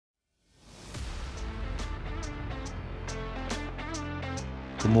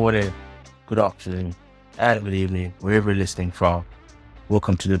good morning, good afternoon, and good evening, wherever you're listening from.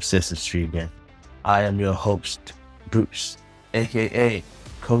 Welcome to the Obsessive Spriggan. I am your host, Bruce, aka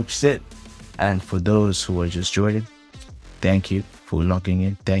Coach Sid. And for those who are just joining, thank you for logging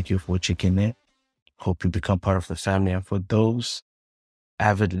in. Thank you for checking in. Hope you become part of the family. And for those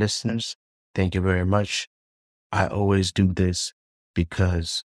avid listeners, thank you very much. I always do this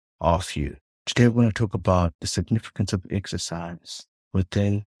because of you. Today, we're going to talk about the significance of exercise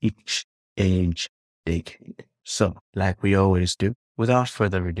within each age decade. So, like we always do, without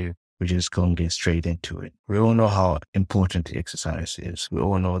further ado, we're just going to get straight into it. We all know how important exercise is. We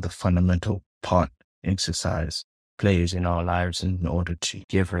all know the fundamental part exercise plays in our lives in order to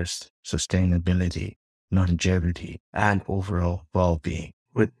give us sustainability, longevity, and overall well-being.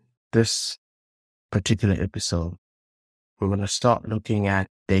 With this particular episode, we're going to start looking at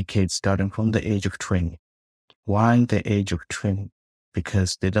decades starting from the age of 20. Why the age of 20?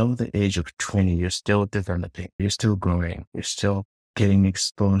 Because below the age of 20, you're still developing, you're still growing, you're still getting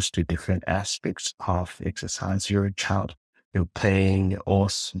exposed to different aspects of exercise. You're a child, you're playing all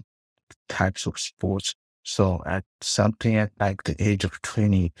types of sports. So at something at like the age of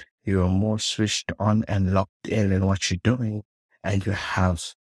 20, you're more switched on and locked in what you're doing, and you have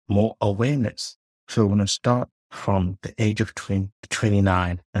more awareness. So we're going to start from the age of 20 to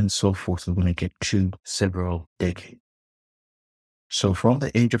 29 and so forth. We're going to get to several decades. So from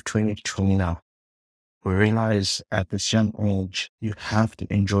the age of 20 to 29, we realize at this young age, you have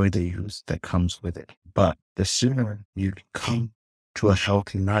to enjoy the youth that comes with it. But the sooner you come to a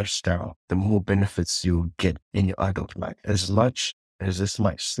healthy lifestyle, the more benefits you get in your adult life. As much as this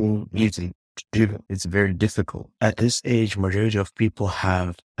might seem easy to do, it's very difficult. At this age, majority of people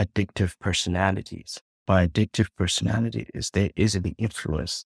have addictive personalities. By addictive personality is they're easily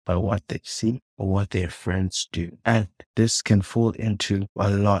influenced by what they see or what their friends do. And this can fall into a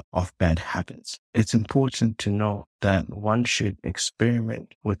lot of bad habits. It's important to know that one should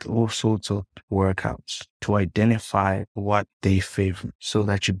experiment with all sorts of workouts to identify what they favor so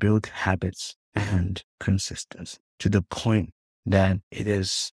that you build habits and consistency to the point that it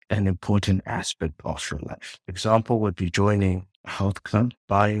is an important aspect of your life. Example would be joining a health club,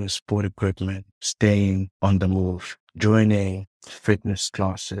 buying sport equipment, staying on the move, joining fitness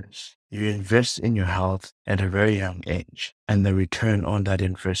classes. You invest in your health at a very young age, and the return on that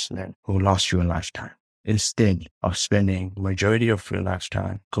investment will last you a lifetime. Instead of spending majority of your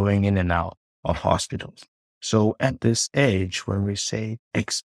lifetime going in and out of hospitals. So at this age, when we say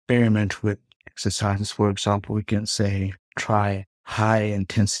experiment with exercises, for example, we can say try high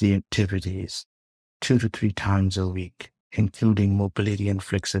intensity activities 2 to 3 times a week, including mobility and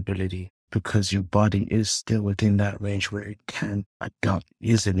flexibility, because your body is still within that range where it can adapt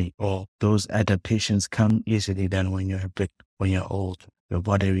easily, or those adaptations come easily than when you're old. Your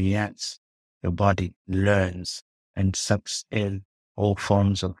body reacts, your body learns and sucks in all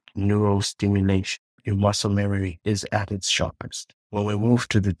forms of neural stimulation. Your muscle memory is at its sharpest. When we move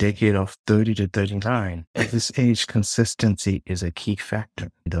to the decade of 30 to 39, at this age, consistency is a key factor.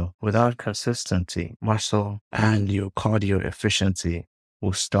 Though without consistency, muscle and your cardio efficiency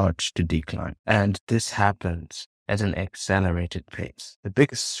will start to decline. And this happens at an accelerated pace. The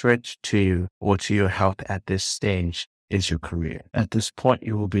biggest threat to you or to your health at this stage is your career. At this point,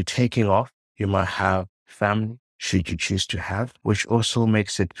 you will be taking off. You might have family, should you choose to have, which also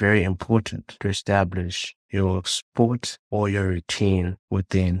makes it very important to establish your sport or your routine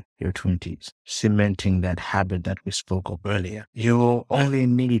within your 20s, cementing that habit that we spoke of earlier. You will only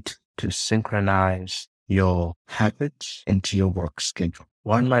need to synchronize your habits into your work schedule.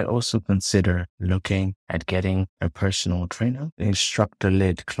 One might also consider looking at getting a personal trainer,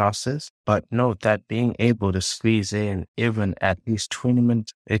 instructor-led classes, but note that being able to squeeze in even at least 20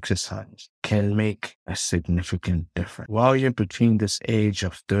 minutes exercise can make a significant difference. While you're between this age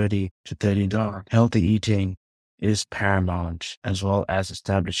of 30 to 39, healthy eating is paramount, as well as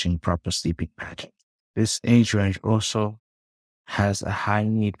establishing proper sleeping patterns. This age range also has a high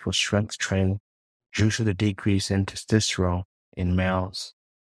need for strength training due to the decrease in testosterone in males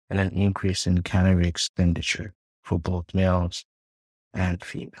and an increase in calorie expenditure for both males and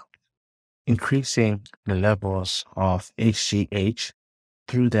females. Increasing the levels of HGH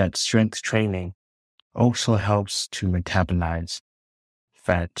through that strength training also helps to metabolize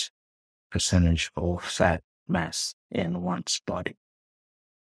fat percentage or fat mass in one's body.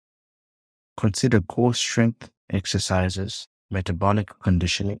 Consider core strength exercises, metabolic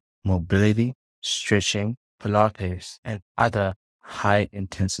conditioning, mobility, stretching, Pilates, and other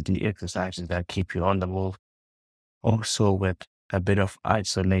high-intensity exercises that keep you on the move, also with a bit of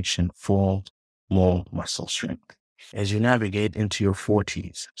isolation for more muscle strength. As you navigate into your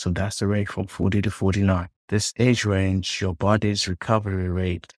 40s, so that's the range from 40 to 49, this age range, your body's recovery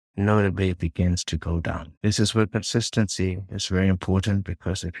rate notably begins to go down. This is where consistency is very important,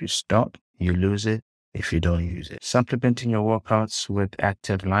 because if you stop, you lose it if you don't use it. Supplementing your workouts with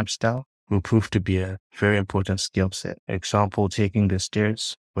active lifestyle will prove to be a very important skill set. Example, taking the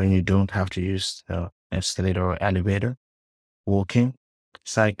stairs when you don't have to use the escalator or elevator, walking,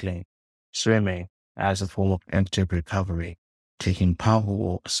 cycling, swimming as a form of active recovery, taking power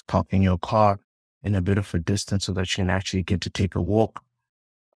walks, parking your car in a bit of a distance so that you can actually get to take a walk,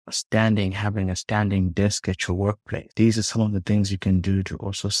 having a standing desk at your workplace. These are some of the things you can do to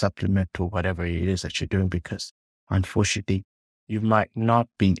also supplement to whatever it is that you're doing, because unfortunately, you might not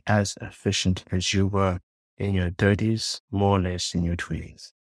be as efficient as you were in your 30s, more or less in your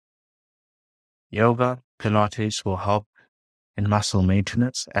 20s. Yoga, Pilates will help in muscle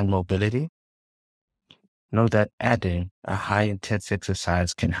maintenance and mobility. Know that adding a high-intense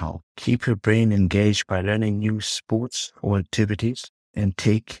exercise can help. Keep your brain engaged by learning new sports or activities, and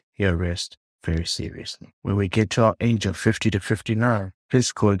take your rest very seriously. When we get to our age of 50 to 59,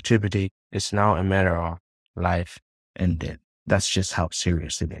 physical activity is now a matter of life and death. That's just how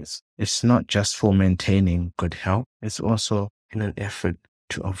serious it is. It's not just for maintaining good health, it's also in an effort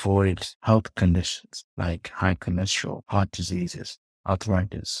to avoid health conditions like high cholesterol, heart diseases,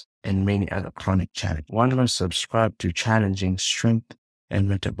 arthritis, and many other chronic challenges. One must subscribe to challenging strength and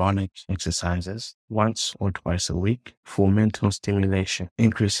metabolic exercises once or twice a week for mental stimulation,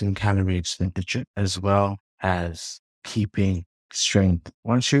 increasing calorie expenditure, as well as keeping strength.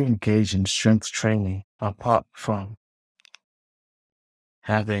 Once you engage in strength training, apart from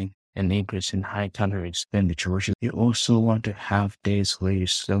having an increase in high calorie expenditure, you also want to have days where you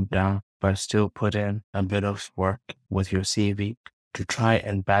slow down but still put in a bit of work with your CV to try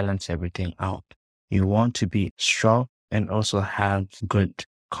and balance everything out. You want to be strong and also have good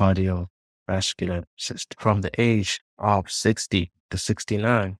cardiovascular system. From the age of 60 to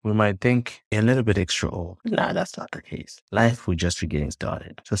 69, we might think a little bit extra old. Nah, that's not the case. Life will just be getting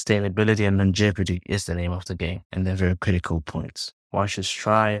started. Sustainability and longevity is the name of the game, and they're very critical points. One should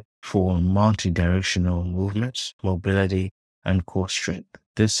strive for multi-directional movements, mobility, and core strength.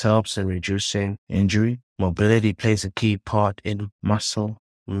 This helps in reducing injury. Mobility plays a key part in muscle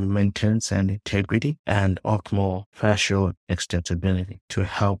maintenance and integrity, and optimal fascial extensibility to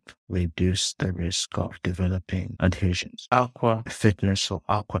help reduce the risk of developing adhesions. Aqua fitness or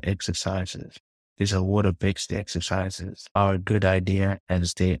aqua exercises. These are water-based exercises are a good idea,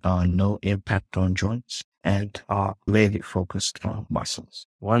 as they are no impact on joints and are really focused on muscles.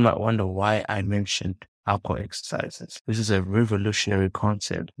 One might wonder why I mentioned aqua exercises. This is a revolutionary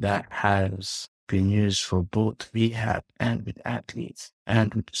concept that has been used for both rehab and with athletes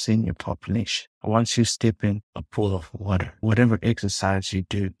and with the senior population. Once you step in a pool of water, whatever exercise you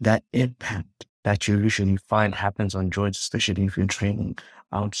do, that impact that you usually find happens on joints, especially if you're training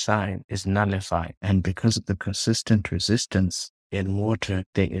outside, is nullified. And because of the consistent resistance in water,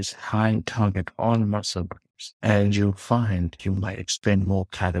 there is high target on muscle groups. And you'll find you might expend more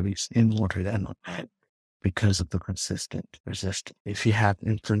calories in water than on land, because of the consistent resistance. If you have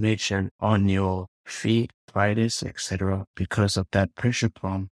inflammation on your feet, arthritis, etc., because of that pressure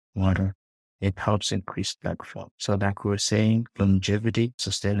from water, it helps increase blood flow. So like we were saying, longevity,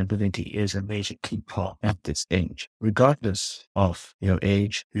 sustainability is a major key part at this age. Regardless of your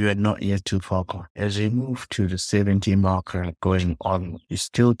age, you are not yet too far gone. As you move to the 70 marker going on, you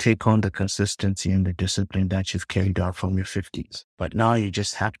still take on the consistency and the discipline that you've carried out from your 50s. But now you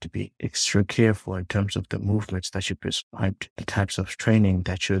just have to be extra careful in terms of the movements that you prescribed, the types of training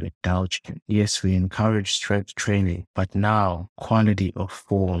that you'll indulge in. Yes, we encourage strength training, but now quality of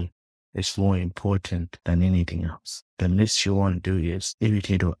form is more important than anything else. The least you want to do is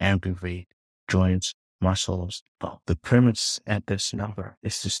irritate or aggravate joints, muscles. But the premise at this number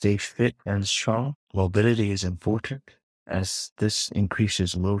is to stay fit and strong. Mobility is important, as this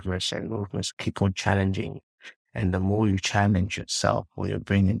increases movements, and movements keep on challenging. And the more you challenge yourself or your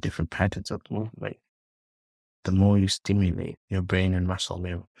brain in different patterns of movement, the more you stimulate your brain and muscle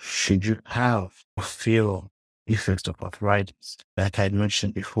memory. Should you have or feel effects of arthritis, like I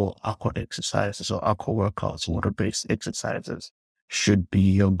mentioned before, aqua exercises or aqua workouts, water-based exercises should be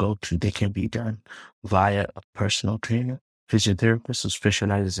your go-to. They can be done via a personal trainer, physiotherapist who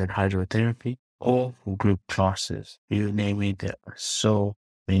specializes in hydrotherapy, or group classes. You name it, there are so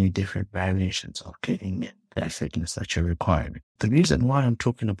many different variations of getting that fitness that you're requiring. The reason why I'm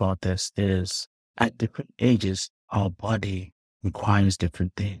talking about this is at different ages, our body requires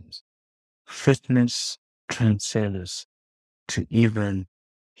different things. Fitness transcends to even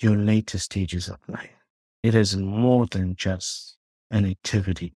your later stages of life. It is more than just an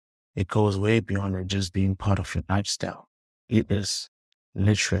activity. It goes way beyond it just being part of your lifestyle. It is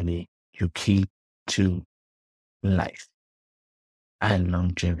literally your key to life and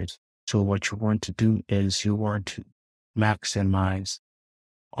longevity. So what you want to do is you want to maximize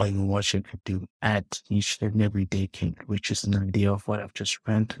on what you could do at each and every decade, which is an idea of what I've just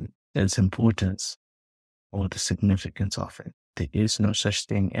ran through, its importance or the significance of it. There is no such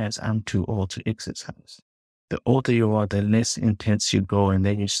thing as I'm too old to exercise. The older you are, the less intense you go, and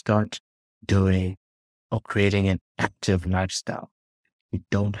then you start doing or creating an active lifestyle. You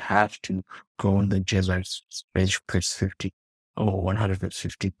don't have to go in the gym and bench press 50 or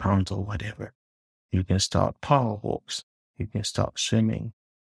 150 pounds or whatever. You can start power walks. You can start swimming.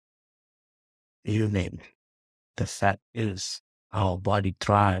 You name it. The fact is, our body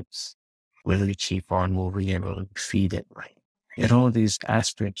thrives when we keep on moving and when we feed it right. In all these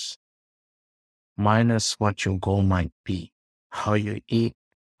aspects, minus what your goal might be, how you eat,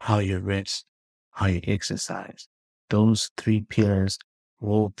 how you rest, how you exercise, those three pillars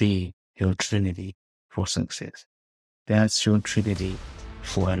will be your trinity for success. That's your trinity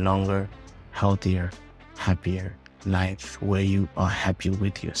for a longer, healthier, happier life where you are happy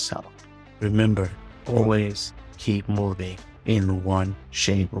with yourself. Remember, always keep moving in one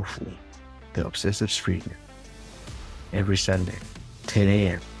shape or form. The Obsessive Spriggan. Every Sunday, 10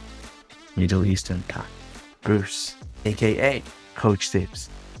 a.m. Middle Eastern Time. Bruce, aka Coach Tips.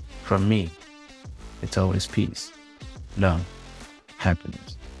 From me, it's always peace, love,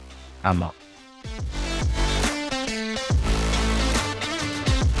 happiness. I'm out.